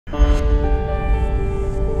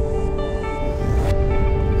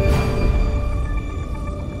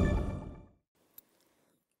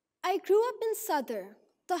grew up in Saddar,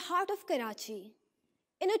 the heart of Karachi,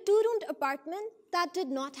 in a two-roomed apartment that did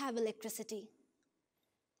not have electricity.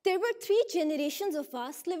 There were 3 generations of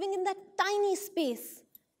us living in that tiny space,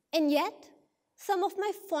 and yet some of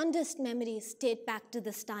my fondest memories date back to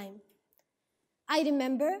this time. I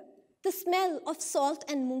remember the smell of salt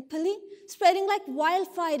and mungpali spreading like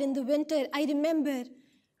wildfire in the winter. I remember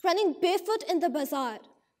running barefoot in the bazaar,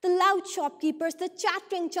 the loud shopkeepers, the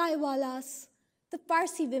chattering chaiwalas, the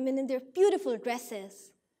Parsi women in their beautiful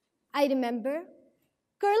dresses. I remember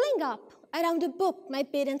curling up around a book my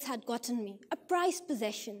parents had gotten me, a prized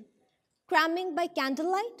possession, cramming by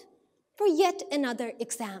candlelight for yet another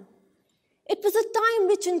exam. It was a time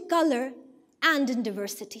rich in color and in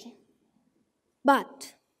diversity.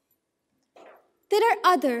 But there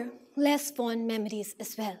are other, less fond memories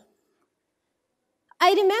as well.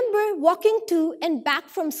 I remember walking to and back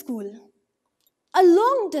from school, a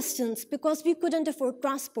long distance because we couldn't afford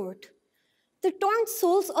transport, the torn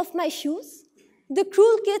soles of my shoes, the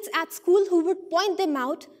cruel kids at school who would point them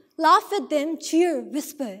out, laugh at them, jeer,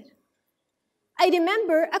 whisper. I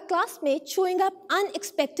remember a classmate showing up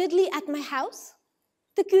unexpectedly at my house,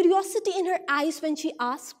 the curiosity in her eyes when she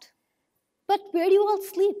asked, "But where do you all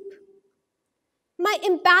sleep?" My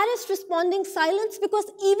embarrassed responding silence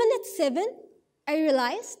because even at 7, I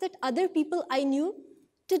realized that other people I knew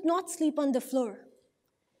did not sleep on the floor.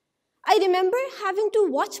 I remember having to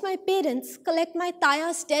watch my parents collect my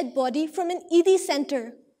Taya's dead body from an ED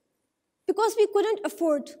center because we couldn't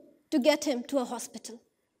afford to get him to a hospital.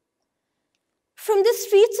 From the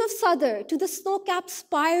streets of Saddar to the snow-capped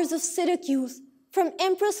spires of Syracuse, from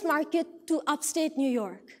Empress Market to upstate New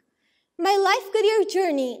York, my life-career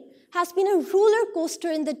journey has been a roller coaster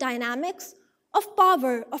in the dynamics of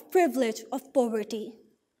power, of privilege, of poverty.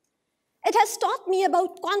 It has taught me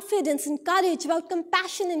about confidence and courage, about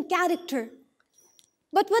compassion and character.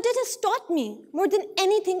 But what it has taught me more than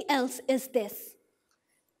anything else is this: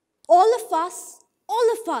 all of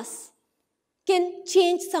us can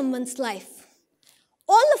change someone's life.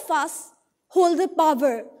 All of us hold the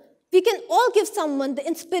power. We can all give someone the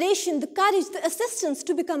inspiration, the courage, the assistance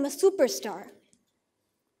to become a superstar.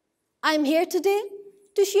 I'm here today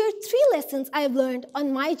to share 3 lessons I have learned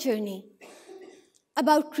on my journey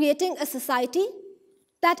about creating a society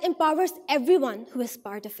that empowers everyone who is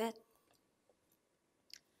part of it.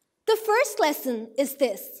 The first lesson is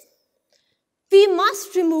this: we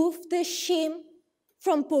must remove the shame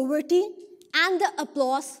from poverty and the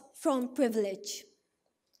applause from privilege.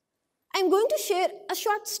 I'm going to share a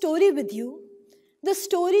short story with you, the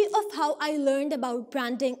story of how I learned about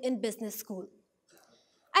branding in business school.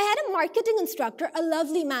 I had a marketing instructor, a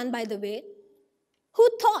lovely man by the way, who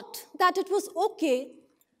thought that it was okay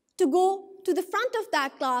to go to the front of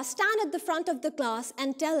that class, stand at the front of the class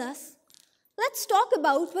and tell us, let's talk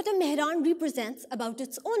about what a mehran represents about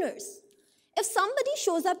its owners. If somebody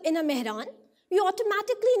shows up in a mehran, we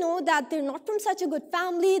automatically know that they're not from such a good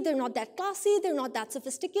family, they're not that classy, they're not that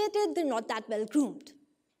sophisticated, they're not that well-groomed.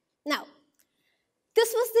 Now,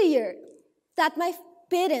 this was the year that my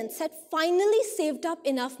parents had finally saved up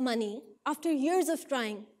enough money after years of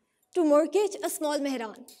trying to mortgage a small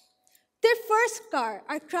mehran. Their first car,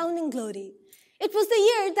 our crowning glory. It was the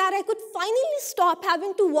year that I could finally stop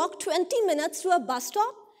having to walk 20 minutes to a bus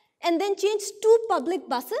stop and then change 2 public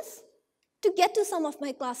buses to get to some of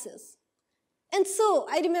my classes. And so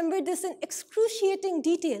I remember this in excruciating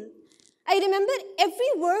detail. I remember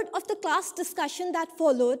every word of the class discussion that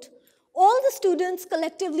followed, all the students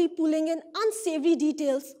collectively pulling in unsavory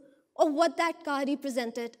details of what that car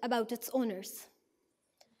represented about its owners.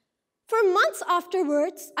 For months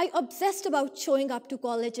afterwards, I obsessed about showing up to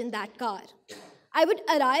college in that car. I would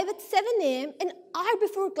arrive at 7 a.m. an hour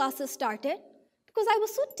before classes started because I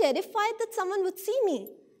was so terrified that someone would see me,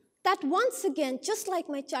 that once again, just like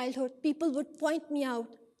my childhood, people would point me out,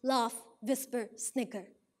 laugh, whisper, snicker.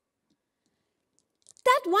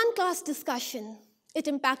 That one class discussion, it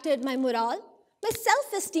impacted my morale, my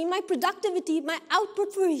self-esteem, my productivity, my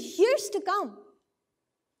output for years to come.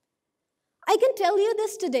 I can tell you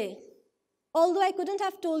this today, although I couldn't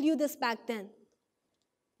have told you this back then.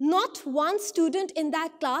 Not one student in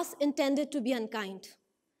that class intended to be unkind.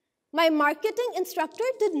 My marketing instructor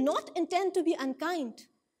did not intend to be unkind.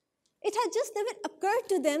 It had just never occurred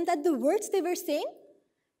to them that the words they were saying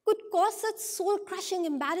could cause such soul-crushing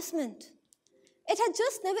embarrassment. It had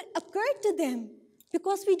just never occurred to them,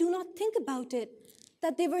 because we do not think about it,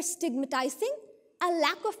 that they were stigmatizing a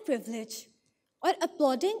lack of privilege or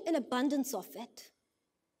applauding an abundance of it.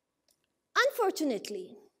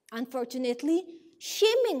 Unfortunately,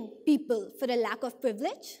 shaming people for a lack of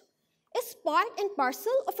privilege is part and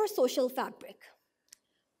parcel of our social fabric.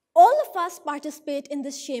 All of us participate in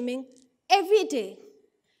this shaming every day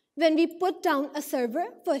when we put down a server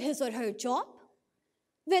for his or her job,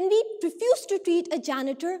 when we refuse to treat a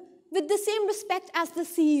janitor with the same respect as the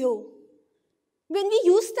CEO, when we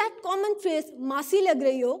use that common phrase, "Masi lag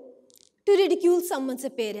rahi ho," to ridicule someone's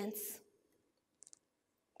appearance.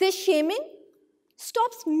 This shaming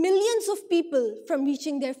stops millions of people from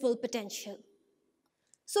reaching their full potential.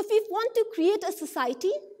 So if we want to create a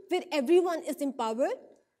society where everyone is empowered,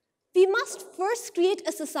 we must first create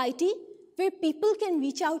a society where people can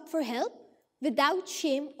reach out for help without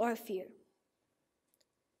shame or fear.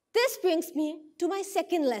 This brings me to my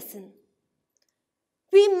second lesson.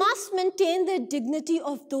 We must maintain the dignity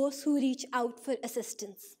of those who reach out for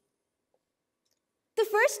assistance. The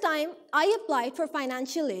first time I applied for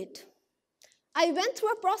financial aid, I went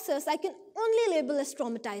through a process I can only label as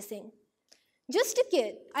traumatizing. Just a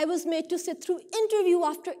kid, I was made to sit through interview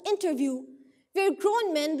after interview where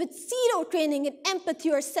grown men with zero training in empathy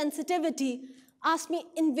or sensitivity asked me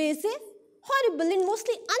invasive, horrible, and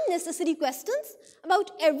mostly unnecessary questions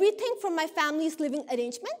about everything from my family's living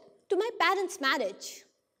arrangement to my parents' marriage.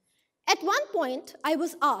 At one point, I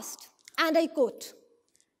was asked, and I quote,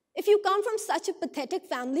 "If you come from such a pathetic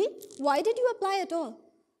family, why did you apply at all?"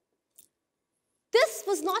 This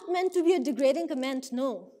was not meant to be a degrading comment,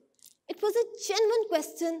 no. It was a genuine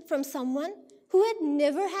question from someone who had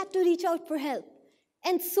never had to reach out for help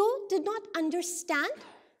and so did not understand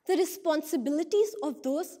the responsibilities of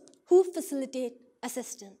those who facilitate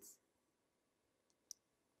assistance.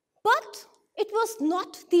 But it was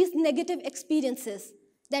not these negative experiences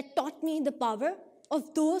that taught me the power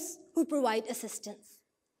of those who provide assistance.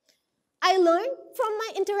 I learned from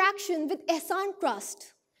my interaction with Ehsan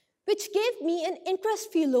Trust, which gave me an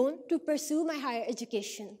interest-free loan to pursue my higher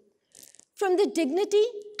education, from the dignity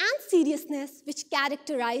and seriousness which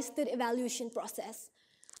characterized their evaluation process.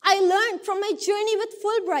 I learned from my journey with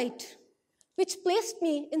Fulbright, which placed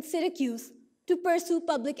me in Syracuse to pursue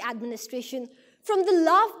public administration, from the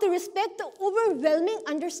love, the respect, the overwhelming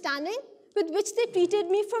understanding with which they treated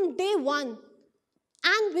me from day one,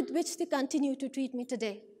 and with which they continue to treat me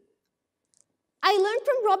today. I learned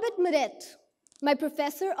from Robert Moret, my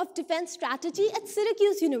professor of defense strategy at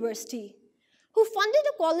Syracuse University, who funded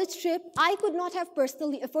a college trip I could not have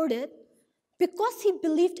personally afforded because he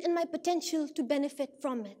believed in my potential to benefit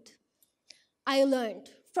from it. I learned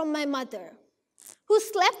from my mother, who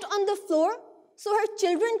slept on the floor so her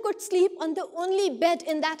children could sleep on the only bed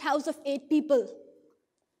in that house of 8 people,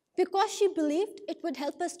 because she believed it would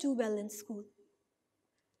help us do well in school.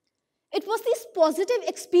 It was these positive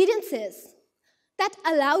experiences that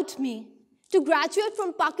allowed me to graduate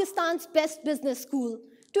from Pakistan's best business school,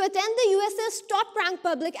 to attend the US's top-ranked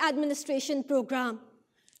public administration program,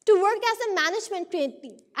 to work as a management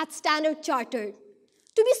trainee at Standard Chartered,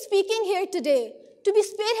 to be speaking here today, to be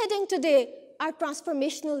spearheading today our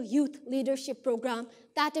transformational youth leadership program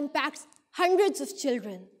that impacts hundreds of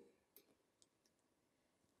children.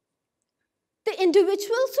 The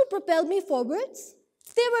individuals who propelled me forwards,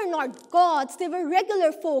 they were not gods, they were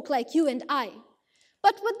regular folk like you and I.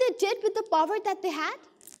 But what they did with the power that they had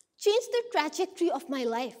changed the trajectory of my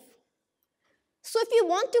life. So if you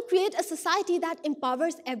want to create a society that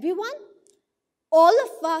empowers everyone, all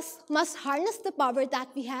of us must harness the power that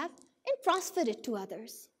we have and transfer it to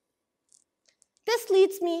others. This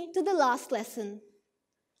leads me to the last lesson,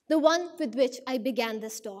 the one with which I began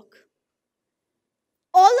this talk.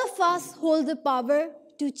 All of us hold the power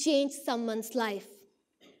to change someone's life.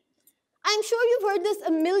 I'm sure you've heard this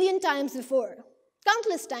a million times before,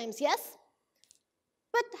 countless times, yes?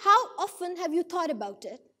 But how often have you thought about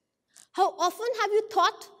it? How often have you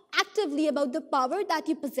thought actively about the power that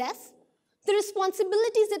you possess, the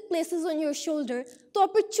responsibilities it places on your shoulder, the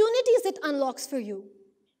opportunities it unlocks for you?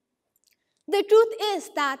 The truth is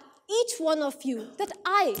that each one of you, that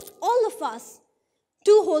I, all of us,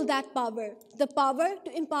 do hold that power, the power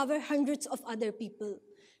to empower hundreds of other people.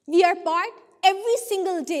 We are part every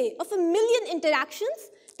single day of a million interactions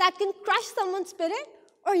that can crush someone's spirit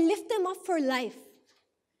or lift them up for life.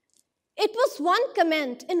 It was one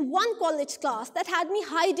comment in one college class that had me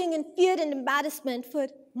hiding in fear and embarrassment for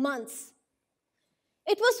months.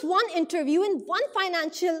 It was one interview in one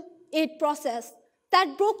financial aid process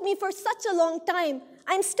that broke me for such a long time.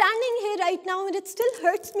 I'm standing here right now and it still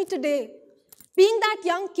hurts me today. Being that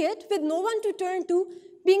young kid with no one to turn to,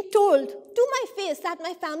 being told to my face that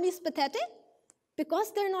my family is pathetic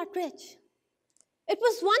because they're not rich. It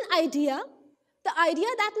was one idea, the idea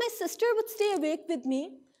that my sister would stay awake with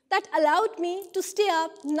me, that allowed me to stay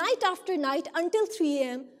up night after night until 3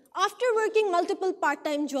 a.m. after working multiple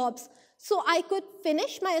part-time jobs so I could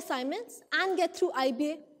finish my assignments and get through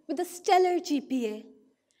IBA with a stellar GPA.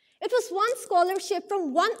 It was one scholarship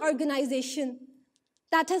from one organization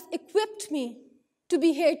that has equipped me to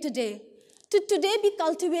be here today, to today be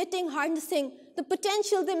cultivating, harnessing the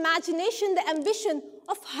potential, the imagination, the ambition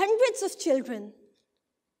of hundreds of children.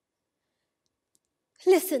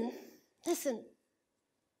 Listen.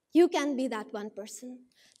 You can be that one person,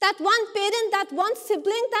 that one parent, that one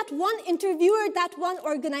sibling, that one interviewer, that one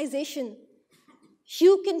organization.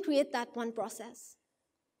 You can create that one process.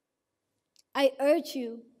 I urge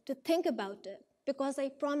you to think about it, because I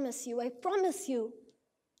promise you,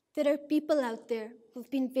 there are people out there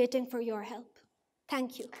who've been waiting for your help.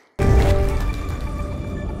 Thank you.